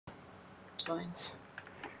It's fine.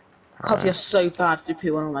 Coffee is so bad through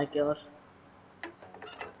poo. Oh my god.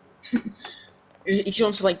 He just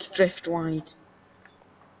wants to like drift wide.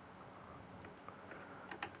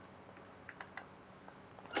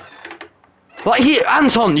 Like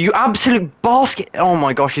Anton, you absolute basket! Oh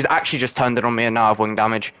my gosh, he's actually just turned it on me and now I've wing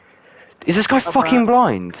damage. Is this guy fucking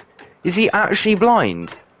blind? Is he actually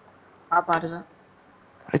blind? How bad is it?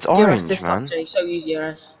 It's DRS orange, this man. time, Jay. So easy,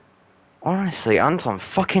 DRS. Honestly, Anton,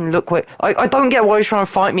 fucking look where... I don't get why he's trying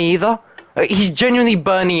to fight me either. He's genuinely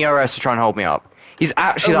burning ERS to try and hold me up. He's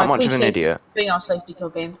actually that much of an idiot. Being our safety kill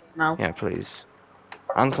game now. Yeah, please.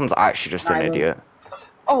 Anton's actually just an idiot.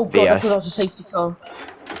 Oh god, I VS. thought that was a safety kill.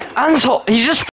 Anton, he's just